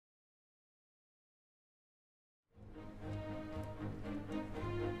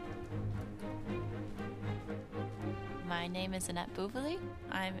My name is Annette Buvoli.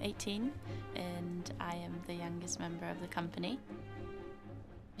 I'm 18 and I am the youngest member of the company.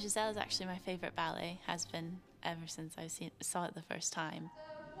 Giselle is actually my favourite ballet, has been ever since I saw it the first time.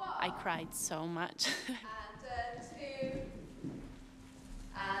 I cried so much. And two,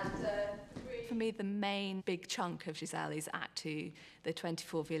 and three. For me, the main big chunk of Giselle is Act 2, the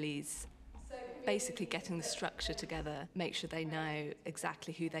 24 Wilis. Basically getting the structure together, make sure they know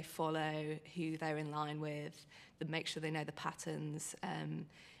exactly who they follow, who they're in line with, make sure they know the patterns and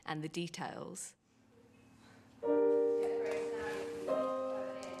the details.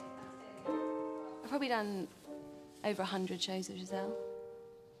 I've probably done over 100 shows of Giselle.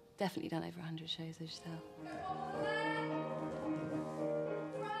 Definitely done over 100 shows of Giselle.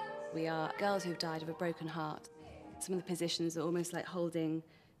 We are girls who've died of a broken heart. Some of the positions are almost like holding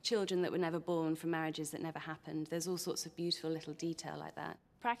children that were never born from marriages that never happened. There's all sorts of beautiful little detail like that.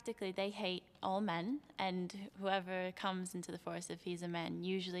 Practically, they hate all men, and whoever comes into the force, if he's a man,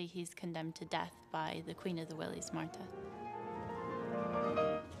 usually he's condemned to death by the Queen of the Wilis, Martha.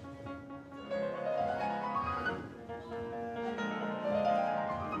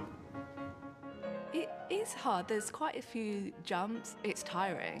 It is hard. There's quite a few jumps. It's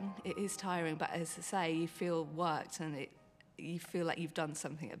tiring. It is tiring, but as I say, you feel worked and you feel like you've done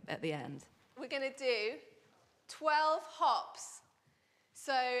something at the end. We're going to do 12 hops.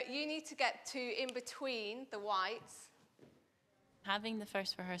 So you need to get to in between the whites. Having the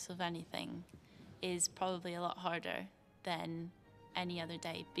first rehearsal of anything is probably a lot harder than any other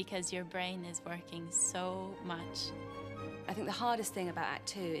day because your brain is working so much. I think the hardest thing about Act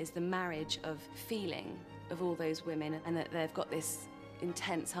 2 is the marriage of feeling of all those women and that they've got this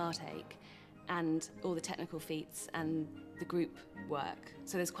intense heartache and all the technical feats and the group work.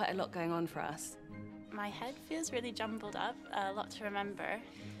 So there's quite a lot going on for us. My head feels really jumbled up, a lot to remember.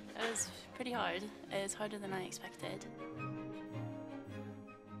 It was pretty hard. It was harder than I expected.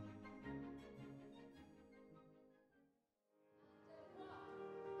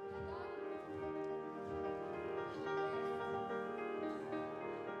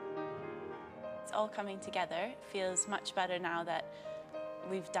 It's all coming together. It feels much better now that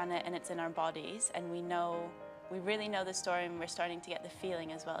we've done it and it's in our bodies and we really know the story and we're starting to get the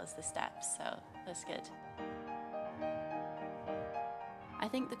feeling as well as the steps, so that's good. I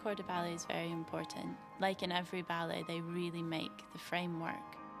think the corps de ballet is very important. Like in every ballet, they really make the framework.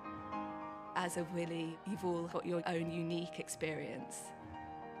 As a Willy, you've all got your own unique experience.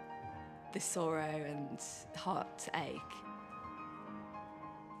 The sorrow and heartache.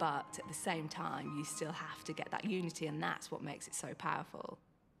 But at the same time, you still have to get that unity, and that's what makes it so powerful.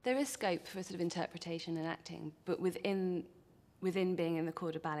 There is scope for sort of interpretation and acting, but within being in the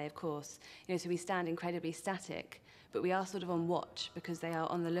corps de ballet, of course, so we stand incredibly static, but we are sort of on watch because they are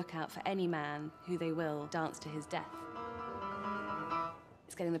on the lookout for any man who they will dance to his death.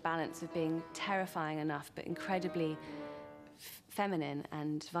 It's getting the balance of being terrifying enough, but incredibly feminine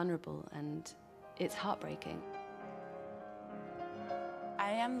and vulnerable, and it's heartbreaking.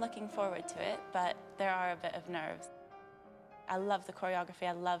 I am looking forward to it, but there are a bit of nerves. I love the choreography,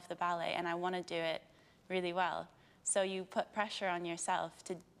 I love the ballet, and I want to do it really well. So you put pressure on yourself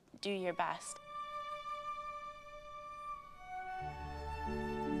to do your best.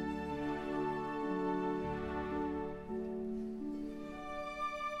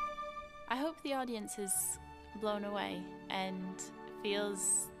 I hope the audience is blown away and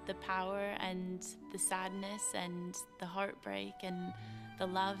feels the power and the sadness and the heartbreak and the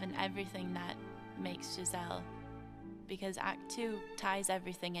love and everything that makes Giselle. Because Act 2 ties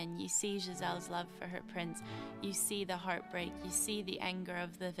everything in. You see Giselle's love for her prince, you see the heartbreak, you see the anger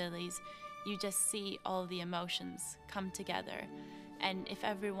of the Wilis, you just see all the emotions come together. And if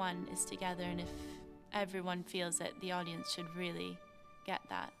everyone is together and if everyone feels it, the audience should really get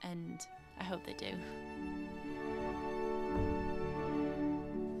that, and I hope they do.